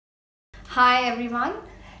Hi everyone.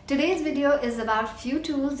 Today's video is about few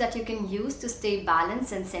tools that you can use to stay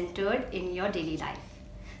balanced and centered in your daily life.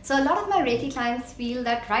 So a lot of my Reiki clients feel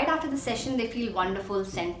that right after the session they feel wonderful,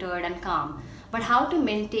 centered and calm. But how to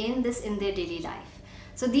maintain this in their daily life?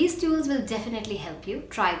 So these tools will definitely help you.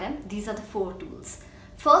 Try them. These are the 4 tools.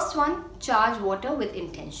 First one, charge water with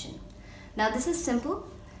intention. Now this is simple.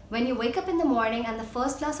 When you wake up in the morning and the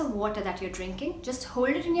first glass of water that you're drinking, just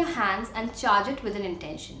hold it in your hands and charge it with an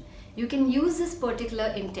intention. You can use this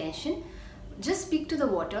particular intention. Just speak to the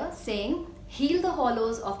water saying, heal the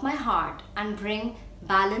hollows of my heart and bring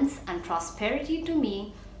balance and prosperity to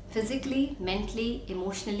me physically, mentally,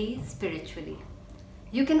 emotionally, spiritually.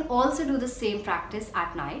 You can also do the same practice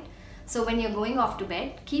at night. So when you're going off to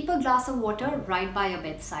bed, keep a glass of water right by your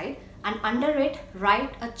bedside and under it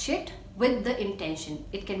write a chit with the intention.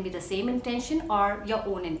 It can be the same intention or your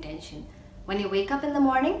own intention. When you wake up in the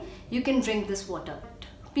morning, you can drink this water.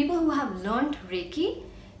 People who have learned Reiki,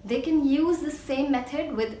 they can use the same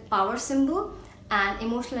method with power symbol and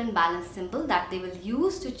emotional and balance symbol that they will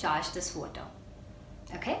use to charge this water.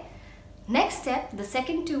 Okay. Next step, the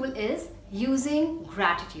second tool is using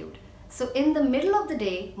gratitude. So in the middle of the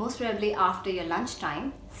day, most probably after your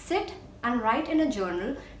lunchtime, sit and write in a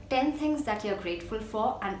journal 10 things that you're grateful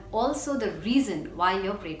for and also the reason why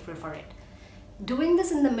you're grateful for it. Doing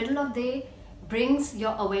this in the middle of the day brings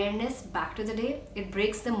your awareness back to the day. It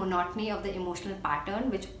breaks the monotony of the emotional pattern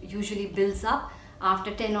which usually builds up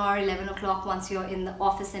after 10 or 11 o'clock once you're in the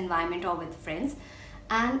office environment or with friends.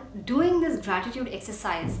 And doing this gratitude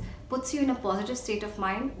exercise puts you in a positive state of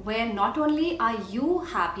mind where not only are you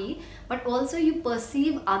happy but also you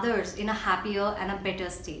perceive others in a happier and a better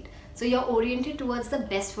state. So you're oriented towards the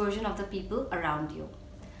best version of the people around you.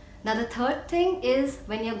 Now the third thing is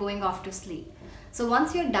when you're going off to sleep. So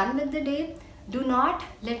once you're done with the day, do not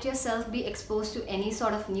let yourself be exposed to any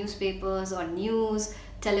sort of newspapers or news,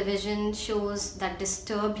 television shows that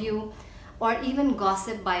disturb you or even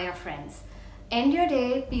gossip by your friends. End your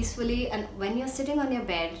day peacefully, and when you're sitting on your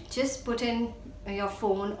bed, just put in your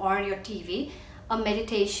phone or your TV a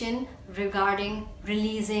meditation regarding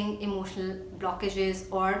releasing emotional blockages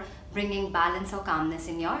or bringing balance or calmness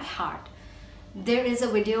in your heart. There is a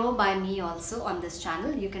video by me also on this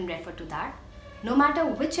channel. You can refer to that. No matter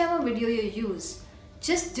whichever video you use,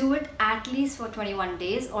 just do it at least for 21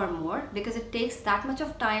 days or more because it takes that much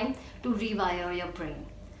of time to rewire your brain.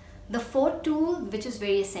 The fourth tool, which is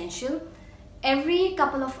very essential, every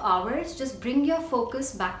couple of hours, just bring your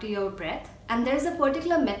focus back to your breath, and there's a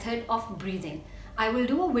particular method of breathing. I will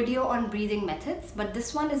do a video on breathing methods, but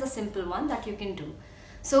this one is a simple one that you can do.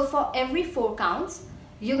 So for every 4 counts,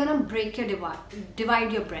 you're gonna break your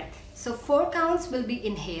divide your breath. So 4 counts will be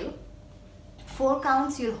inhale, 4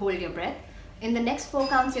 counts you'll hold your breath, in the next 4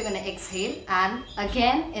 counts you're gonna exhale, and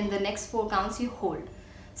again in the next 4 counts you hold.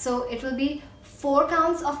 So it will be 4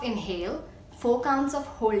 counts of inhale, 4 counts of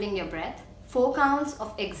holding your breath, 4 counts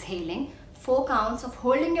of exhaling, 4 counts of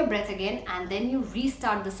holding your breath again, and then you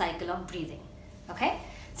restart the cycle of breathing. Okay?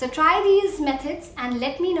 So try these methods and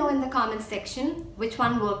let me know in the comments section which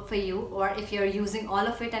one worked for you or if you're using all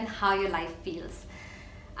of it and how your life feels.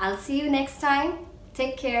 I'll see you next time.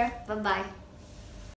 Take care. Bye-bye.